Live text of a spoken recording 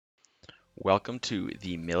Welcome to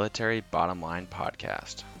the Military Bottom Line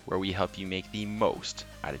Podcast, where we help you make the most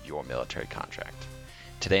out of your military contract.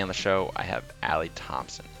 Today on the show, I have Allie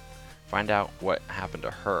Thompson. Find out what happened to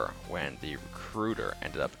her when the recruiter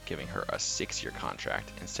ended up giving her a 6-year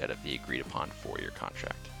contract instead of the agreed upon 4-year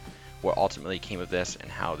contract. What ultimately came of this and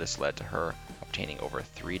how this led to her obtaining over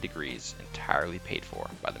 3 degrees entirely paid for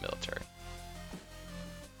by the military.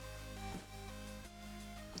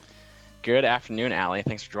 Good afternoon, Allie.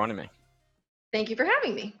 Thanks for joining me. Thank you for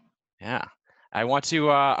having me. Yeah. I want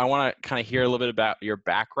to kind of hear a little bit about your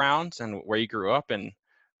background and where you grew up and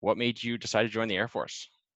what made you decide to join the Air Force.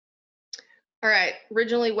 All right.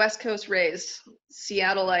 Originally West Coast raised,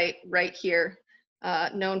 Seattleite right here,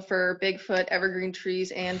 known for Bigfoot, evergreen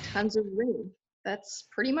trees, and tons of rain. That's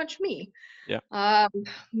pretty much me. Yeah.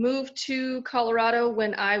 Moved to Colorado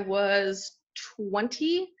when I was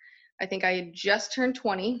 20. I think I had just turned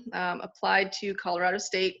 20. Applied to Colorado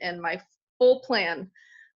State, and my full plan,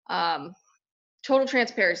 total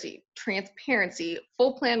transparency,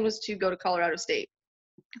 full plan was to go to Colorado State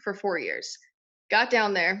for 4 years. Got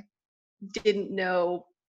down there,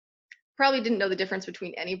 probably didn't know the difference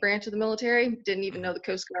between any branch of the military, didn't even know the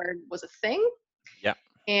Coast Guard was a thing. Yeah.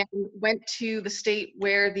 And went to the state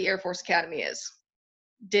where the Air Force Academy is.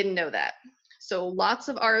 Didn't know that. So lots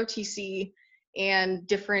of ROTC and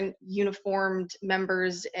different uniformed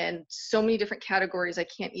members and so many different categories, I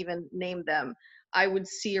can't even name them, I would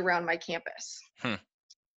see around my campus.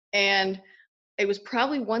 And it was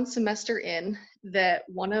probably one semester in that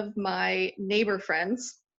one of my neighbor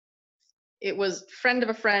friends, it was friend of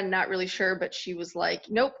a friend, not really sure, but she was like,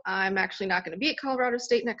 nope, I'm actually not going to be at Colorado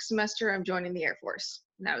State next semester. I'm joining the Air Force.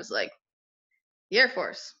 And I was like, the Air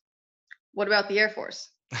Force? What about the Air Force?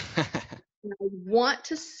 And I want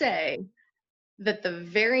to say that the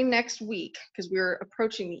very next week, because we were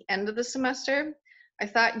approaching the end of the semester, I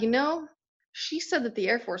thought, she said that the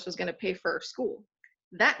Air Force was going to pay for her school.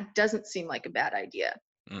 That doesn't seem like a bad idea.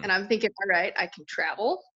 And I'm thinking, all right, I can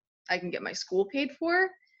travel. I can get my school paid for.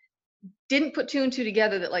 Didn't put 2 and 2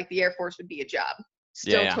 together that like the Air Force would be a job.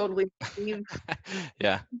 Still totally naive.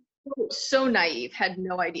 Yeah. So naive, had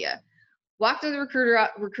no idea. Walked into the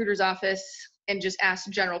recruiter's office and just asked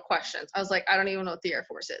general questions. I was like, I don't even know what the Air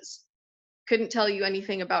Force is. Couldn't tell you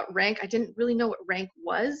anything about rank. I didn't really know what rank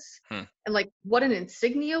was and like what an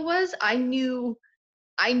insignia was. I knew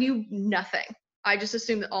nothing. I just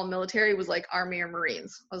assumed that all military was like Army or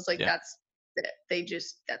Marines. I was like, that's it.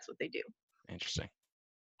 That's what they do. Interesting.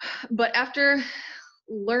 But after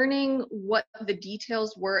learning what the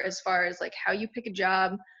details were as far as like how you pick a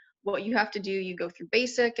job, what you have to do, you go through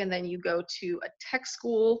basic and then you go to a tech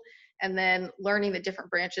school, and then learning that different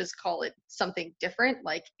branches call it something different,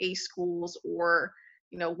 like A schools or,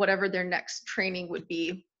 whatever their next training would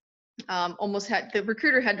be. The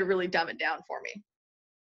recruiter had to really dumb it down for me.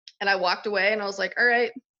 And I walked away and I was like, all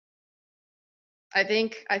right, I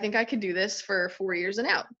think I could do this for 4 years and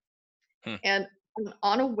out. And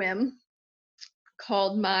on a whim,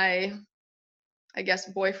 called my, I guess,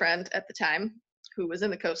 boyfriend at the time, who was in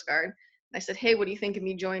the Coast Guard. And I said, hey, what do you think of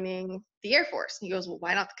me joining the Air Force? And he goes, well,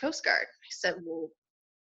 why not the Coast Guard? I said, well,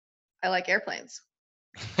 I like airplanes.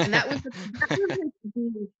 And that was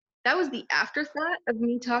the afterthought of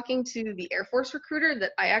me talking to the Air Force recruiter,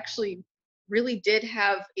 that I actually really did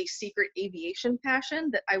have a secret aviation passion,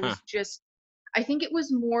 that I was I think it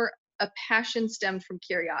was more a passion stemmed from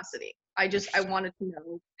curiosity. I wanted to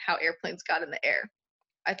know how airplanes got in the air.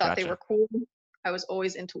 I thought they were cool. I was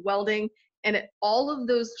always into welding. And all of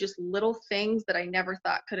those just little things that I never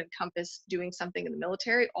thought could encompass doing something in the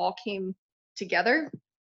military all came together.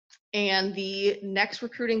 And the next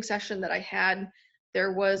recruiting session that I had,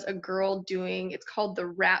 there was a girl it's called the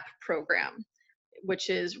RAP program, which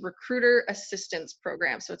is Recruiter Assistance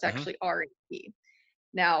Program. So it's actually R&P.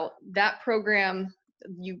 Now, that program,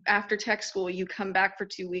 after tech school, you come back for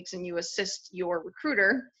 2 weeks and you assist your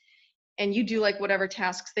recruiter, and you do like whatever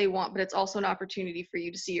tasks they want, but it's also an opportunity for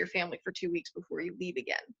you to see your family for 2 weeks before you leave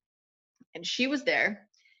again. And she was there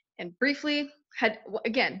and briefly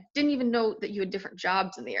didn't even know that you had different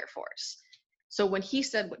jobs in the Air Force. So when he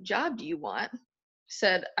said, what job do you want? I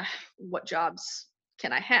said, what jobs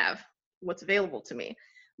can I have? What's available to me?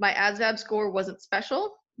 My ASVAB score wasn't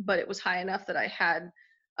special, but it was high enough that I had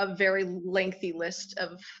a very lengthy list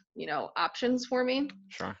of, options for me.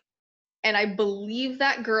 Sure. And I believe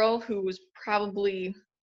that girl, who was probably,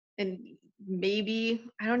 and maybe,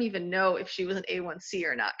 I don't even know if she was an A1C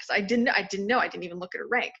or not, because I didn't know. I didn't even look at her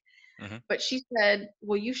rank. But she said,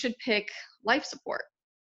 well, you should pick life support.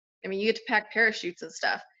 I mean, you get to pack parachutes and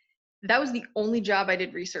stuff. That was the only job I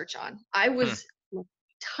did research on. I was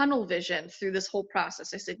tunnel vision through this whole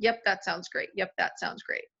process. I said, yep, that sounds great. Yep, that sounds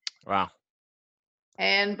great. Wow.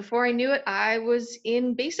 And before I knew it, I was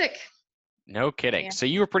in basic. No kidding. And So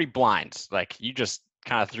you were pretty blind. Like you just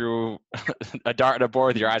kind of threw a dart at a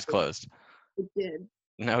board with your eyes closed. I did.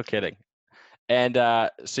 No kidding. And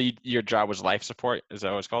so your job was life support. Is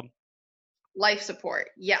that what it's called? Life support,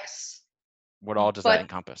 yes. What all does that But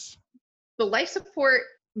encompass? the life support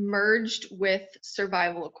merged with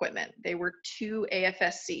survival equipment. They were two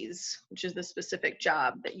AFSCs, which is the specific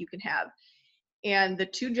job that you can have. And the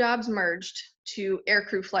two jobs merged to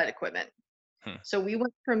aircrew flight equipment. So we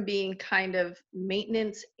went from being kind of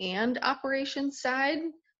maintenance and operations side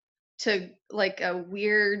to like a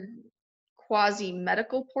weird quasi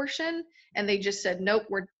medical portion. And they just said, nope,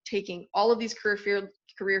 we're taking all of these career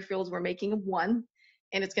fields, we're making them one,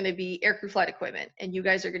 and it's going to be aircrew flight equipment. And you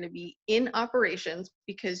guys are going to be in operations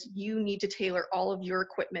because you need to tailor all of your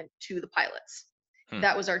equipment to the pilots.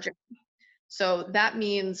 That was our job. So that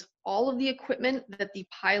means all of the equipment that the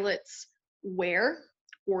pilots wear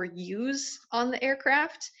or use on the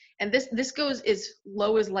aircraft, and this goes as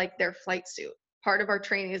low as like their flight suit. Part of our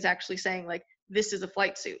training is actually saying like, this is a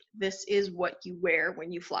flight suit. This is what you wear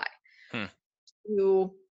when you fly.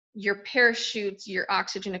 Your parachutes, your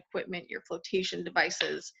oxygen equipment, your flotation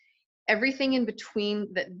devices, everything in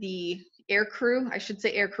between that the air crew, I should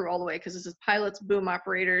say air crew all the way, because this is pilots, boom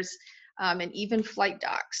operators, and even flight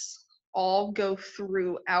docs, all go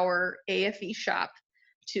through our AFE shop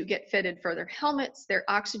to get fitted for their helmets, their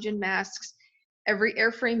oxygen masks. Every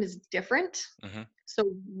airframe is different. So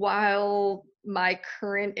while my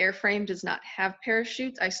current airframe does not have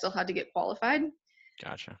parachutes, I still had to get qualified.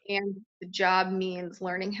 Gotcha. And the job means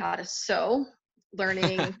learning how to sew,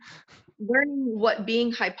 learning what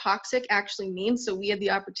being hypoxic actually means. So we had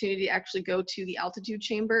the opportunity to actually go to the altitude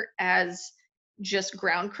chamber as just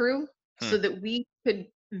ground crew so that we could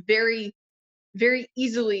very, very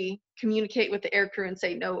easily communicate with the air crew and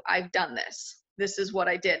say, no, I've done this. This is what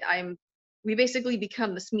I did. We basically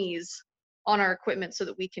become the SMEs on our equipment so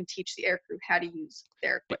that we can teach the air crew how to use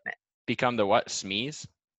their equipment. Become the what? SMEs?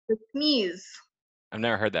 The SMEs. I've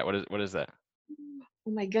never heard that. What is that?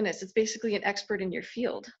 Oh my goodness, it's basically an expert in your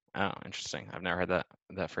field. Oh, interesting. I've never heard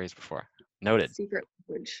that phrase before. Noted. Secret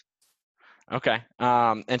language. Okay.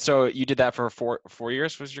 And so you did that for 4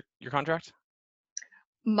 years was your contract?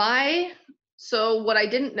 So what I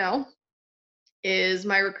didn't know is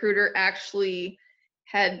my recruiter actually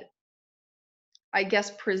had, I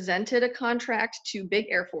guess, presented a contract to Big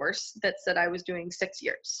Air Force that said I was doing 6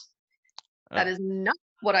 years. That is not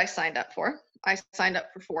what I signed up for. I signed up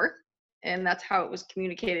for 4, and that's how it was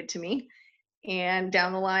communicated to me. And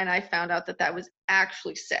down the line, I found out that that was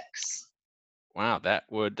actually 6. Wow, that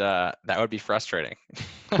would be frustrating.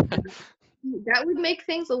 That would make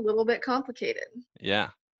things a little bit complicated. Yeah.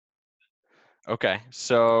 Okay,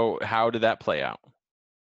 so how did that play out?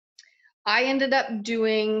 I ended up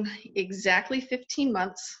doing exactly 15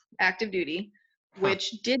 months active duty,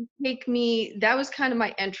 which did take me, that was kind of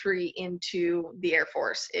my entry into the Air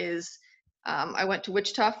Force is I went to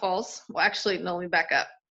Wichita Falls. Well, actually, no, let me back up.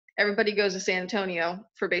 Everybody goes to San Antonio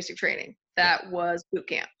for basic training. That was boot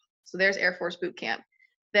camp. So there's Air Force boot camp.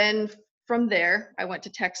 Then from there, I went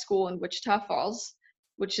to tech school in Wichita Falls,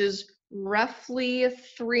 which is roughly a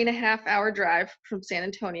 3.5-hour drive from San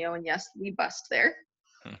Antonio. And yes, we bused there.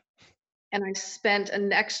 And I spent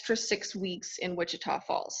an extra 6 weeks in Wichita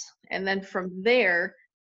Falls. And then from there,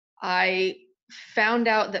 I found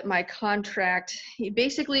out that my contract,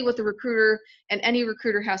 basically what the recruiter, and any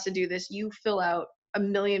recruiter has to do this, you fill out a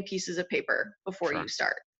million pieces of paper before you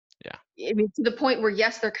start. Yeah. I mean, to the point where,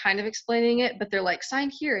 yes, they're kind of explaining it, but they're like, sign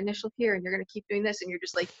here, initial here, and you're going to keep doing this. And you're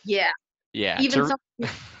just like, yeah. Yeah. Even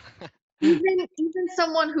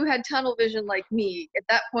someone who had tunnel vision like me, at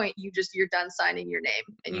that point, you're done signing your name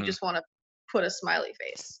and you just want to put a smiley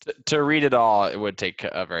face. To read it all, it would take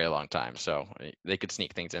a very long time. So they could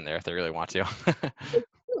sneak things in there if they really want to.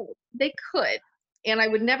 They could. And I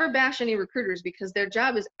would never bash any recruiters because their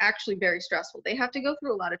job is actually very stressful. They have to go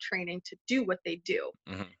through a lot of training to do what they do.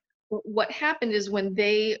 But what happened is when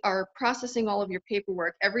they are processing all of your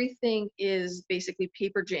paperwork, everything is basically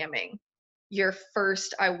paper jamming your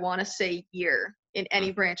first, I want to say, year in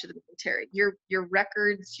any branch of the military. Your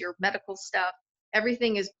records, your medical stuff,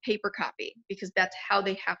 everything is paper copy because that's how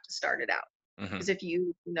they have to start it out. Because if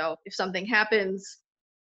if something happens,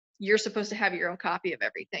 you're supposed to have your own copy of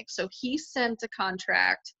everything. So he sent a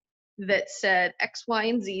contract that said X, Y,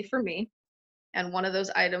 and Z for me. And one of those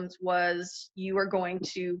items was, you are going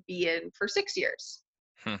to be in for 6 years.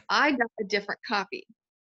 I got a different copy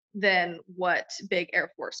than what Big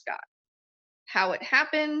Air Force got. How it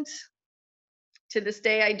happened, To this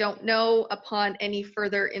day, I don't know. Upon any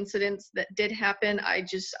further incidents that did happen, I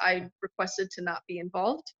requested to not be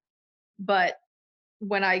involved. But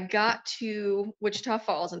when I got to Wichita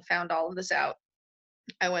Falls and found all of this out,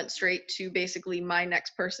 I went straight to basically my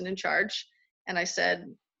next person in charge, and I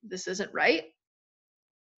said, "This isn't right.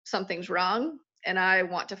 Something's wrong, and I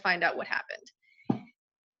want to find out what happened."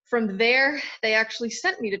 From there, they actually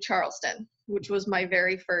sent me to Charleston, which was my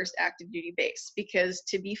very first active duty base, because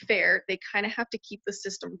to be fair, they kind of have to keep the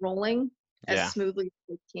system rolling as Yeah, smoothly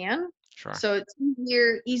as they can. sure. So it's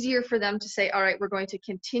easier for them to say, all right, we're going to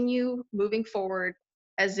continue moving forward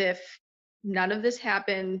as if none of this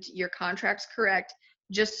happened, your contract's correct,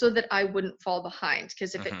 just so that I wouldn't fall behind.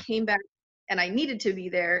 Because if it Hmm. came back and I needed to be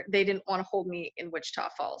there, they didn't want to hold me in Wichita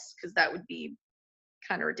Falls, because that would be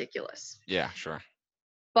kind of ridiculous. Yeah, sure.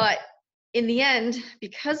 But in the end,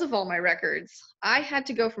 because of all my records, I had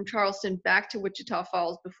to go from Charleston back to Wichita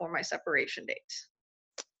Falls before my separation date.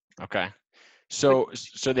 Okay.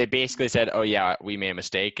 Which So they basically said, "Oh yeah, we made a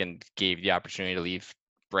mistake," and gave you the opportunity to leave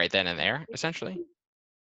right then and there, essentially.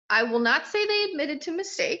 I will not say they admitted to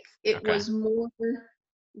mistake. It Okay. was more,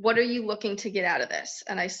 what are you looking to get out of this?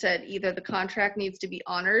 And I said, either the contract needs to be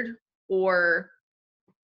honored or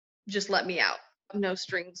just let me out. No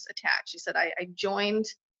strings attached. She said, I joined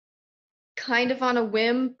kind of on a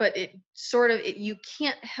whim, but you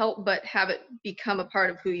can't help but have it become a part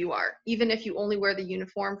of who you are. Even if you only wear the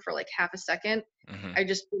uniform for like half a second. Hmm. I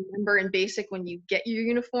just remember in basic, when you get your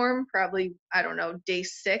uniform, probably, I don't know, day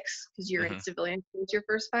 6, because you're in Hmm. civilian, it's your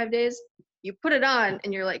first 5 days, you put it on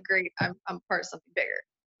and you're like, great, I'm part of something bigger.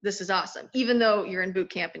 This is awesome. Even though you're in boot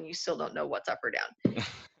camp and you still don't know what's up or down.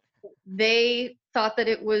 They thought that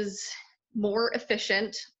it was more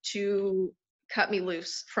efficient to cut me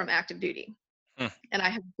loose from active duty. And I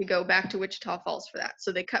had to go back to Wichita Falls for that.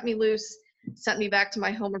 So they cut me loose, sent me back to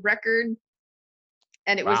my home of record,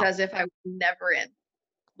 and it was Wow. as if I was never in.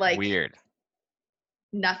 Like Weird.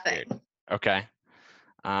 nothing. Weird. Okay.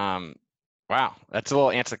 Wow, that's a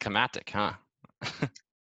little anticlimactic, huh?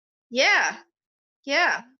 Yeah.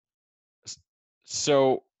 Yeah.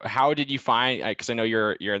 So how did you find, because I know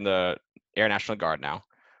you're in the Air National Guard now.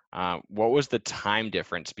 What was the time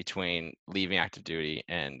difference between leaving active duty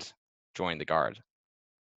and joining the Guard?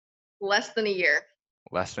 Less than a year.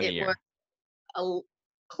 Less than a It was year.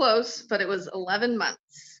 close, but it was 11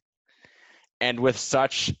 months. And with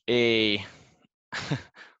such a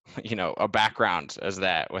a background as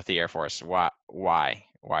that with the Air Force, why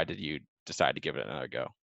did you decide to give it another go?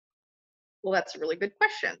 Well, that's a really good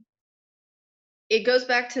question. It goes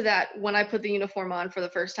back to that when I put the uniform on for the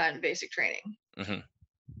first time in basic training. Hmm.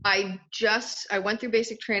 I went through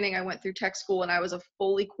basic training, I went through tech school, and I was a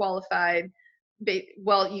fully qualified.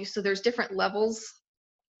 So there's different levels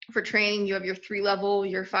for training. You have your 3 level,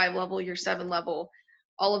 your 5 level, your 7 level,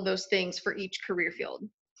 all of those things for each career field.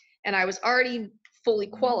 And I was already fully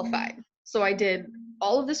qualified. So I did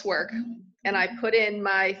all of this work and I put in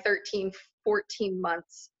my 13, 14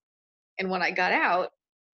 months. And when I got out,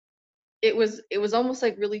 it was almost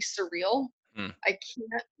like really surreal. Mm.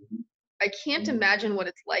 I can't imagine what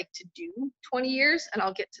it's like to do 20 years, and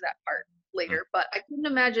I'll get to that part Mm. later, but I couldn't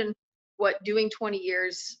imagine what doing 20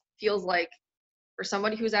 years feels like for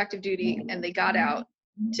somebody who's active duty and they got out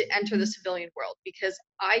to enter the civilian world, because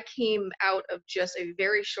I came out of just a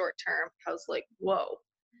very short term. I was like, whoa,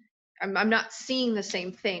 I'm not seeing the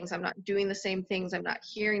same things. I'm not doing the same things. I'm not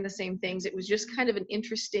hearing the same things. It was just kind of an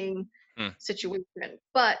interesting Mm. situation.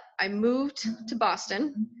 But I moved to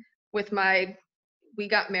Boston with we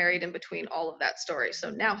got married in between all of that story. So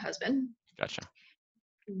now husband. Gotcha.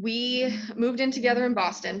 We moved in together in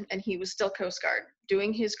Boston, and he was still Coast Guard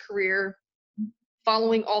doing his career,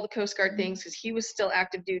 following all the Coast Guard things, because he was still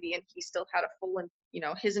active duty and he still had a full,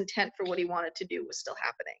 his intent for what he wanted to do was still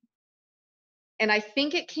happening. And I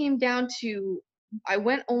think it came down to, I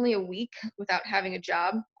went only a week without having a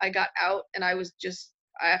job. I got out and I was just,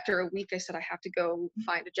 after a week, I said, I have to go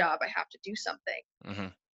find a job. I have to do something. Hmm.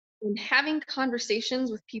 And having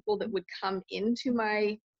conversations with people that would come into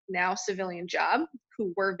my now civilian job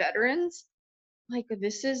who were veterans, like,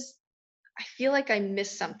 I feel like I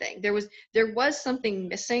missed something. There was something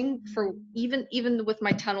missing, for even with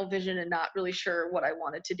my tunnel vision and not really sure what I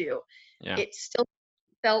wanted to do. Yeah. It still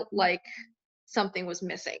felt like something was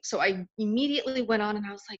missing. So I immediately went on and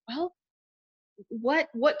I was like, well,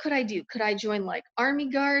 what could I do? Could I join like Army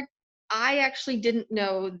Guard? I actually didn't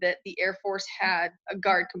know that the Air Force had a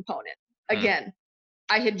guard component. Mm. Again,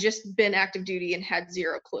 I had just been active duty and had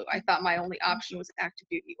zero clue. I thought my only option was active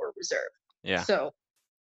duty or reserve. Yeah. So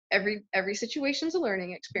every situation's a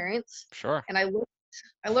learning experience. Sure. And I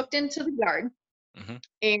looked into the guard, Hmm.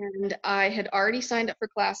 And I had already signed up for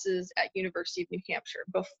classes at University of New Hampshire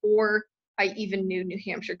before I even knew New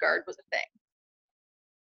Hampshire Guard was a thing.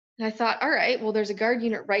 And I thought, all right, well, there's a guard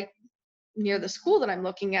unit right near the school that I'm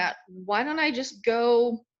looking at. Why don't I just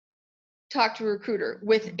go talk to a recruiter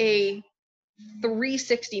with a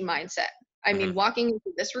 360 mindset? I Hmm. mean, walking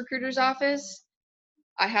into this recruiter's office,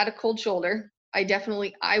 I had a cold shoulder.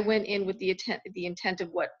 I went in with the intent of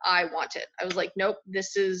what I wanted. I was like, nope,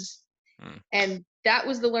 this is, Mm. and that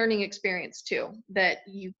was the learning experience too, that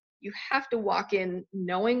you have to walk in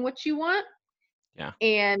knowing what you want Yeah.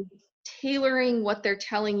 and tailoring what they're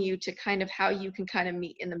telling you to kind of how you can kind of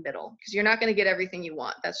meet in the middle, because you're not going to get everything you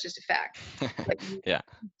want. That's just a fact. But Yeah.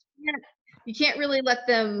 you can't really let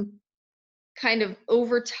them kind of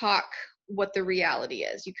over talk what the reality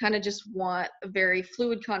is. You kind of just want a very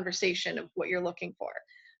fluid conversation of what you're looking for.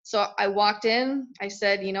 So I walked in, I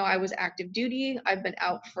said, I was active duty. I've been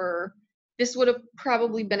out for, this would have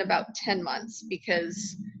probably been about 10 months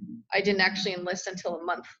because I didn't actually enlist until a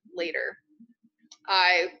month later.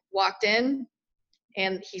 I walked in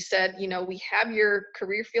and he said, we have your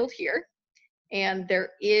career field here and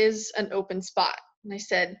there is an open spot. And I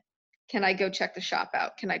said, can I go check the shop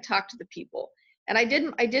out? Can I talk to the people? And I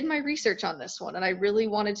did my research on this one, and I really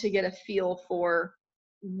wanted to get a feel for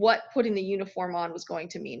what putting the uniform on was going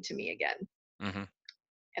to mean to me again. Hmm.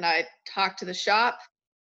 And I talked to the shop.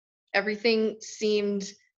 Everything seemed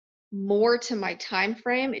more to my time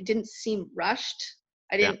frame. It didn't seem rushed.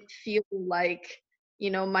 I Yeah. didn't feel like,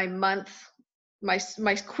 my month, my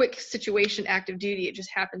quick situation active duty, it just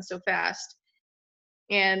happened so fast.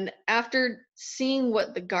 And after seeing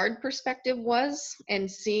what the guard perspective was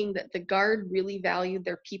and seeing that the guard really valued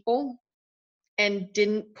their people and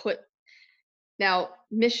didn't put, now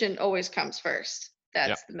mission always comes first. Yep.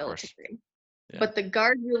 That's the Of course. military. Yeah. But the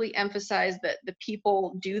guard really emphasized that the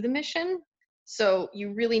people do the mission. So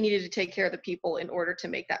you really needed to take care of the people in order to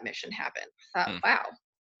make that mission happen. I thought, Mm. wow,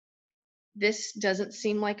 this doesn't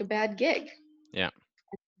seem like a bad gig. Yeah.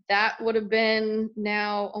 That would have been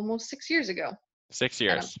now almost 6 years ago. 6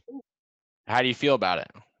 years. And I'm How do you feel about it?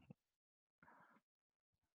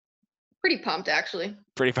 pretty pumped, actually.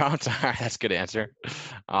 Pretty pumped. All right, that's a good answer.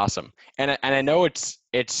 Awesome. And I know it's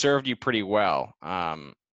served you pretty well.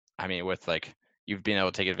 I mean, with like you've been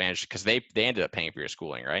able to take advantage because they ended up paying for your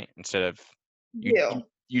schooling, right? Instead of you You.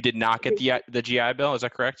 you did not get the GI Bill. Is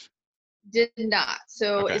that correct? Did not.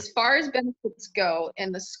 So Okay. as far as benefits go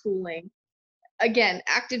in the schooling, again,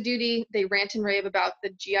 active duty, they rant and rave about the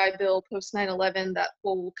GI Bill post 9/11, that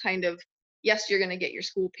whole kind of, yes, you're going to get your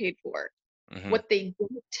school paid for. Hmm. What they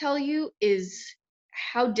don't tell you is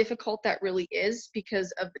how difficult that really is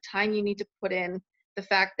because of the time you need to put in, the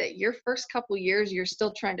fact that your first couple years, you're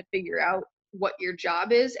still trying to figure out what your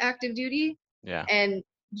job is active duty, Yeah. and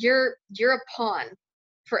you're a pawn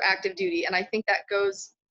for active duty. And I think that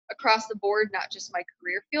goes across the board, not just my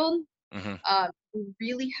career field. Hmm. You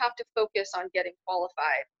really have to focus on getting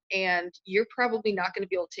qualified, and you're probably not going to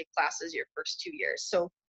be able to take classes your first 2 years.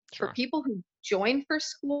 So for Sure. people who join for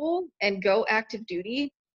school and go active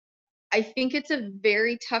duty, I think it's a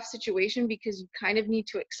very tough situation because you kind of need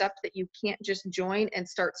to accept that you can't just join and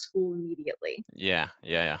start school immediately. Yeah.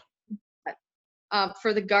 Yeah.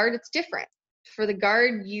 For the guard, it's different. For the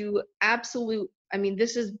guard, I mean,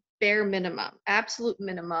 this is bare minimum, absolute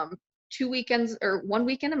minimum, 2 weekends or 1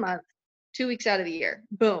 weekend a month, 2 weeks out of the year.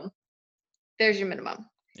 Boom, there's your minimum.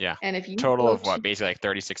 Yeah. And if you Total go of what? to Basically like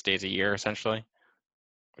 36 days a year, essentially,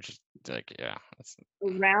 which is like that's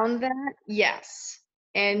around that, yes.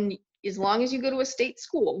 And as long as you go to a state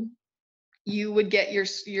school, you would get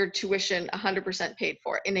your tuition 100% paid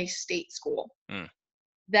for in a state school. mm,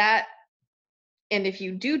 That, and if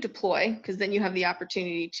you do deploy, because then you have the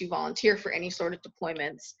opportunity to volunteer for any sort of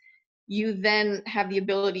deployments, you then have the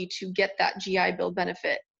ability to get that GI Bill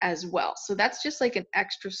benefit as well. So that's just like an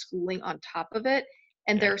extra schooling on top of it.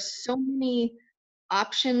 And yeah. there are so many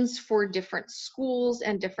options for different schools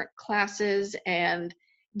and different classes and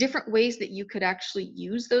different ways that you could actually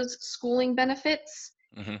use those schooling benefits.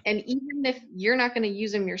 Hmm. And even if you're not going to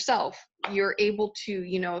use them yourself, you're able to,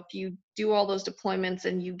 if you do all those deployments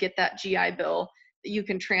and you get that GI Bill, you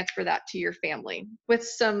can transfer that to your family. With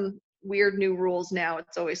some weird new rules now,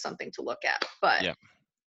 it's always something to look at. But Yeah.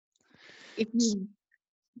 if you,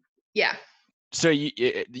 yeah, So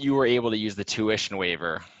you were able to use the tuition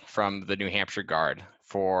waiver from the New Hampshire Guard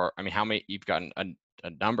for, I mean, how many, you've gotten a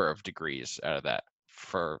number of degrees out of that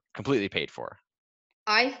for completely paid for.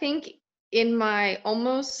 I think in my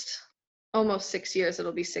almost 6 years,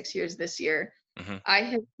 it'll be 6 years this year, Hmm. I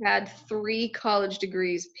have had 3 college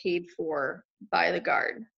degrees paid for by the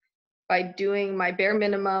Guard. by doing my bare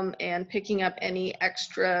minimum and picking up any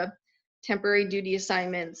extra temporary duty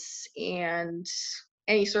assignments and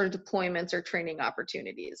any sort of deployments or training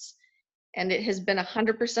opportunities. And it has been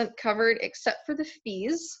 100% covered except for the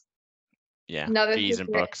fees. Yeah, Another fees thing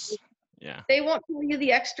and that books. Yeah. they won't tell you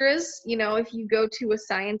the extras. You know, if you go to a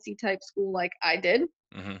sciencey type school like I did,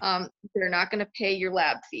 Hmm. they're not going to pay your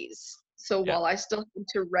lab fees. So Yeah. while I still had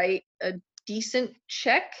to write a decent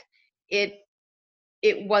check,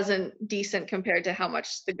 it wasn't decent compared to how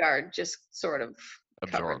much the Guard just sort of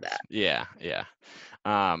covered Absorbs. that. Yeah, yeah.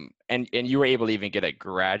 And you were able to even get a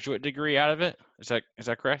graduate degree out of it. Is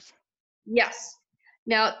that correct? Yes.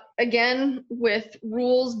 Now, again, with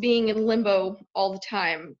rules being in limbo all the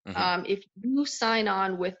time, Hmm. if you sign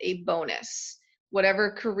on with a bonus,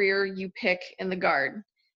 whatever career you pick in the Guard,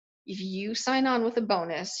 if you sign on with a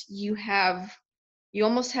bonus, you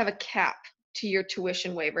almost have a cap to your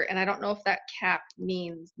tuition waiver. And I don't know if that cap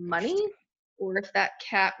means money Interesting. or if that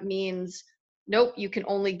cap means, nope, you can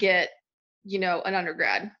only get, an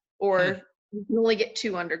undergrad, Hmm. or you can only get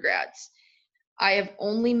 2 undergrads. I have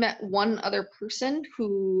only met one other person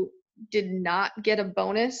who did not get a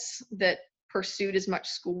bonus that pursued as much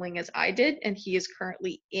schooling as I did, and he is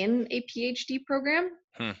currently in a PhD program.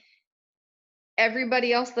 Hmm.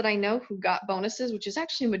 Everybody else that I know who got bonuses, which is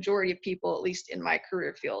actually a majority of people, at least in my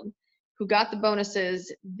career field, who got the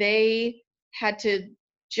bonuses, they had to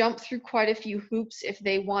jump through quite a few hoops if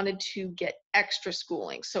they wanted to get extra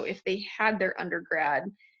schooling. So if they had their undergrad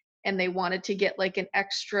and they wanted to get like an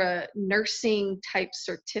extra nursing type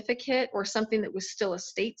certificate or something that was still a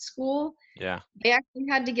state school, Yeah. they actually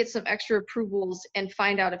had to get some extra approvals and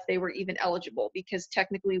find out if they were even eligible, because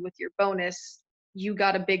technically with your bonus, you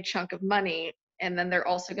got a big chunk of money, and then they're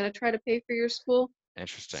also going to try to pay for your school.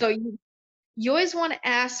 Interesting. So you always want to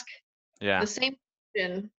ask Yeah. the same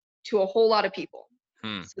question to a whole lot of people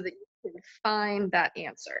Hmm. so that you can find that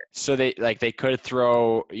answer. So they could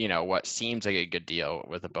throw, what seems like a good deal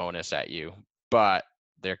with a bonus at you, but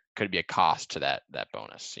there could be a cost to that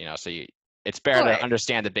bonus, so it's better to Good.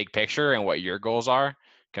 understand the big picture and what your goals are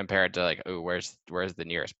compared to like, oh, where's the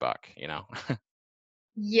nearest buck.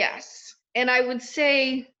 Yes. And I would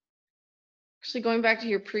say, actually going back to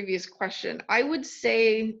your previous question, I would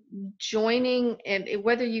say joining, and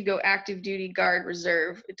whether you go active duty, Guard,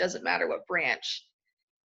 reserve, it doesn't matter what branch,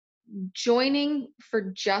 joining for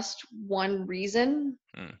just one reason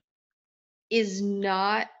Hmm. is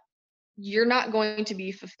not, you're not going to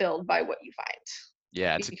be fulfilled by what you find,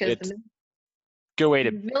 Yeah, because it's a good way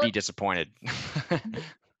to mil- be disappointed.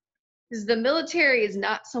 because the military is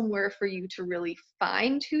not somewhere for you to really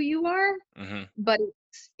find who you are, Hmm. but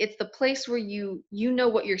it's the place where you know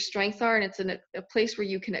what your strengths are, and it's in a place where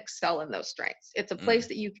you can excel in those strengths. It's a place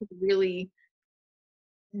that you can really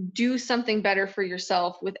do something better for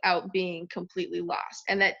yourself without being completely lost.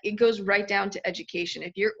 And that it goes right down to education.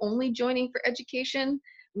 If you're only joining for education,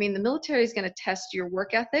 I mean, the military is going to test your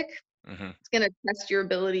work ethic. Hmm. It's going to test your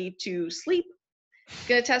ability to sleep. It's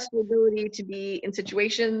going to test your ability to be in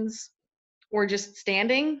situations or just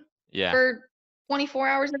standing Yeah, for 24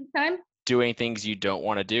 hours at a time. doing things you don't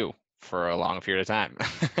want to do for a long period of time.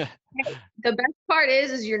 The best part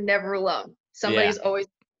is you're never alone. Yeah, Somebody's always,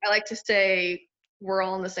 I like to say, we're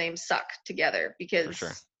all in the same suck together, for sure.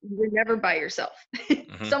 because you're never by yourself.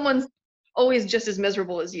 Hmm. Someone's always just as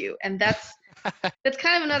miserable as you. And that's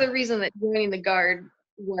kind of another reason that joining the Guard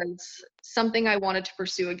was something I wanted to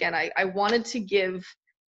pursue again. I wanted to give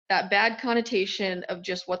that bad connotation of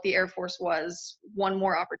just what the Air Force was one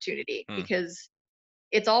more opportunity, Hmm. because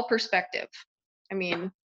it's all perspective. I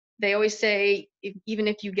mean, they always say even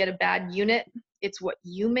if you get a bad unit, it's what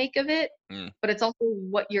you make of it, Hmm. but it's also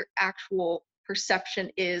what your actual perception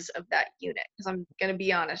is of that unit. Because I'm going to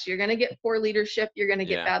be honest, you're going to get poor leadership, you're going to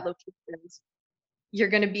get Yeah, bad locations, you're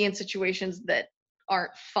going to be in situations that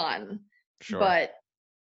aren't fun, sure. but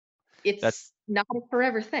That's it's not a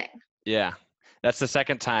forever thing. Yeah, that's the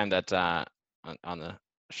second time that on the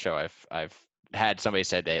show I've had somebody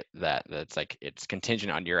say that's like it's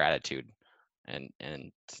contingent on your attitude, and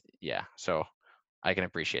yeah, so I can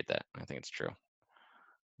appreciate that. I think it's true.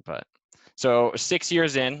 But so 6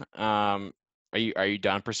 years in, are you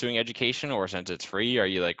done pursuing education, or since it's free, are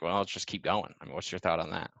you like, well, let's just keep going? I mean, what's your thought on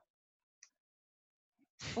that?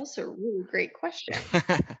 Also, a really great question.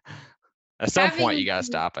 At some point, you Having gotta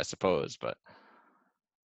stop, I suppose. But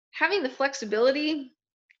having the flexibility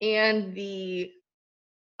and the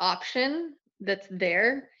option that's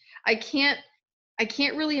there, I can't I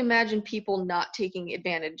can't really imagine people not taking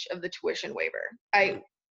advantage of the tuition waiver. mm, I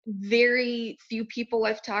Very few people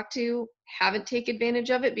I've talked to haven't taken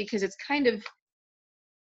advantage of it, because it's kind of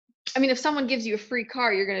I mean, if someone gives you a free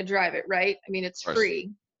car, you're going to drive it, right? I mean, it's Of course.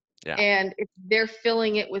 free. Yeah. And if they're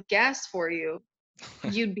filling it with gas for you,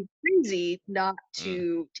 you'd be crazy not Mm,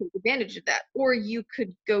 to take advantage of that. Or you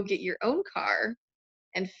could go get your own car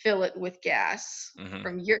and fill it with gas hmm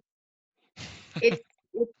from your it's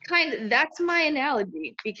kind of that's my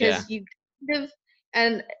analogy Yeah. because you kind of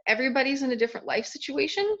and everybody's in a different life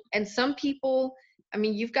situation and some people I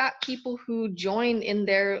mean you've got people who join in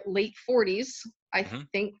their late 40s. I hmm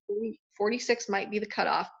think 46 might be the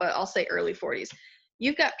cutoff, but I'll say early 40s.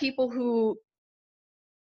 You've got people who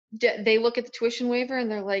they look at the tuition waiver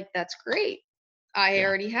and they're like, that's great. I Yeah.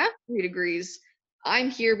 already have 3 degrees. I'm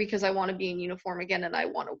here because I want to be in uniform again and I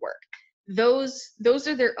want to work. Those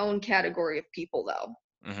are their own category of people though.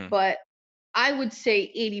 hmm But I would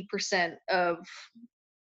say 80% of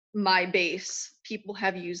my base people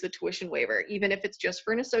have used the tuition waiver, even if it's just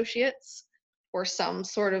for an associate's or some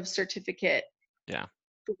sort of certificate. Yeah.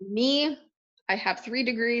 For me, I have 3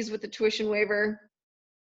 degrees with the tuition waiver.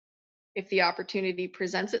 If the opportunity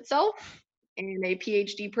presents itself and a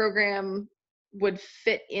PhD program would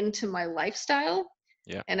fit into my lifestyle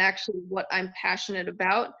Yeah. and actually what I'm passionate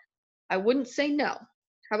about, I wouldn't say no.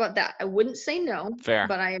 How about that? I wouldn't say no, Fair.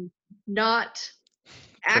 but I am not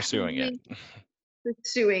Pursuing it. actively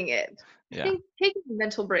pursuing it. I Yeah. think taking a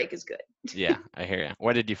mental break is good. Yeah. I hear you.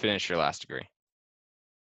 When did you finish your last degree?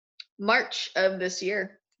 March of this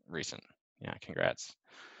year. Recent. Yeah. Congrats.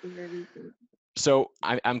 Very recent. So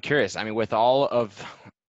I'm curious. I mean, with all of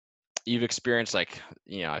you've experienced, like,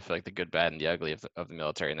 I feel like the good, bad, and the ugly of the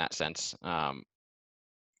military in that sense.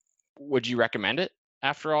 Would you recommend it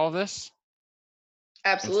after all of this?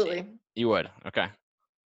 Absolutely. You would. Okay.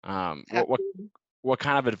 What Absolutely. what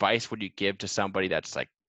kind of advice would you give to somebody that's like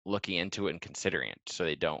looking into it and considering it, so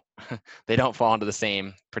they don't they don't fall into the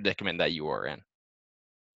same predicament that you were in?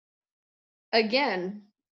 Again,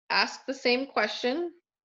 ask the same question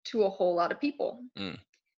to a whole lot of people. Mm,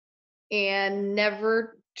 And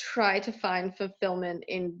never try to find fulfillment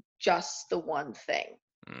in just the one thing.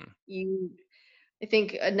 mm. You I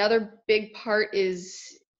think another big part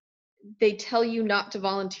is they tell you not to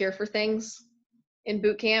volunteer for things in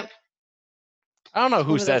boot camp. I don't know It's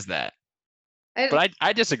who one of those says that, but I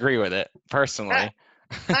I disagree with it I personally.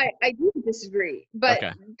 I do disagree, but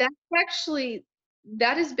Okay. that's actually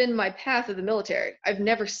that has been my path of the military. I've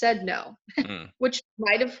never said no, Mm. which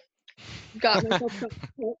might have got myself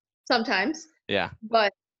sometimes, Yeah.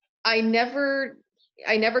 but I never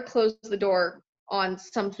closed the door on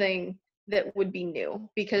something that would be new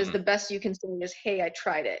because Mm. the best you can say is, hey, I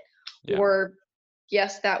tried it. Yeah. Or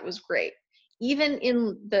yes, that was great. Even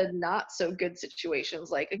in the not so good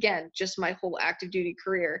situations, like again, just my whole active duty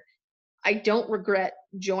career, I don't regret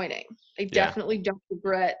joining. I Yeah. definitely don't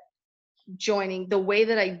regret joining the way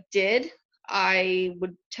that I did. I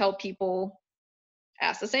would tell people,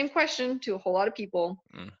 ask the same question to a whole lot of people,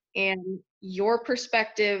 Mm. and your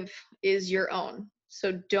perspective is your own.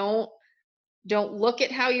 So don't look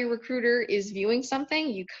at how your recruiter is viewing something.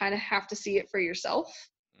 You kind of have to see it for yourself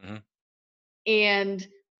Mhm. and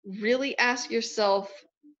really ask yourself,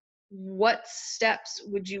 what steps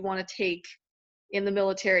would you want to take in the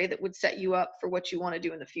military that would set you up for what you want to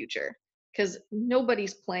do in the future? Because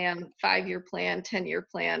nobody's plan, 5-year plan, 10-year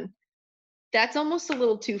plan, that's almost a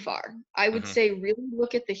little too far. I would Mhm. say really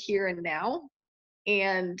look at the here and now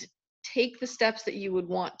and take the steps that you would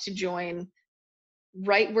want to join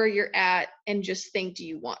right where you're at and just think, do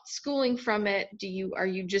you want schooling from it? Are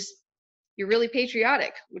you just you're really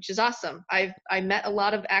patriotic, which is awesome. I met a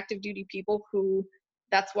lot of active duty people who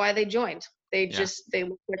that's why they joined. Yeah. They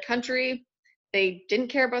loved their country. They didn't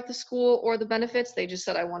care about the school or the benefits. They just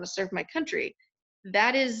said, I want to serve my country.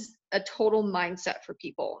 That is a total mindset for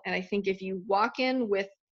people. And I think if you walk in with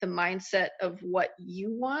the mindset of what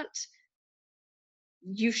you want,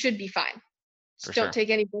 you should be fine. For Just sure.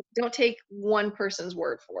 don't take one person's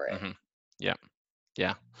word for it. Mhm. Yeah.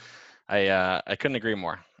 Yeah. I couldn't agree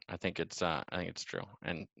more. I think it's true.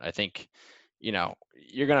 And I think,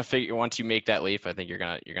 you're gonna figure once you make that leap, I think you're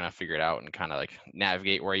gonna figure it out and kind of like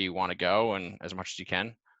navigate where you want to go and as much as you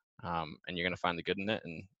can. And you're gonna find the good in it.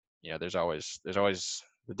 And there's always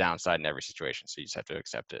the downside in every situation. So you just have to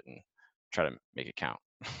accept it and try to make it count.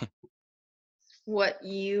 What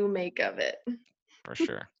you make of it. For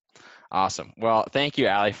sure. Awesome. Well, thank you,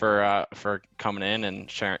 Allie, for coming in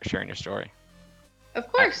and sharing your story. Of I,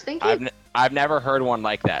 course, thank you. I've never heard one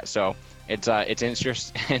like that. So it's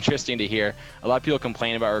interesting to hear. A lot of people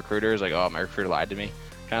complain about recruiters, like, oh, my recruiter lied to me,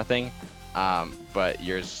 kind of thing. But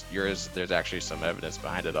yours, there's actually some evidence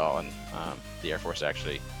behind it all, and the Air Force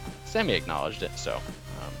actually semi-acknowledged it. So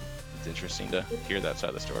it's interesting to hear that side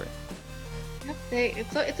of the story. Yep,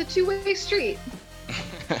 it's a two-way street.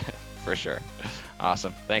 For sure.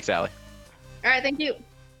 Awesome. Thanks, Allie. All right, thank you.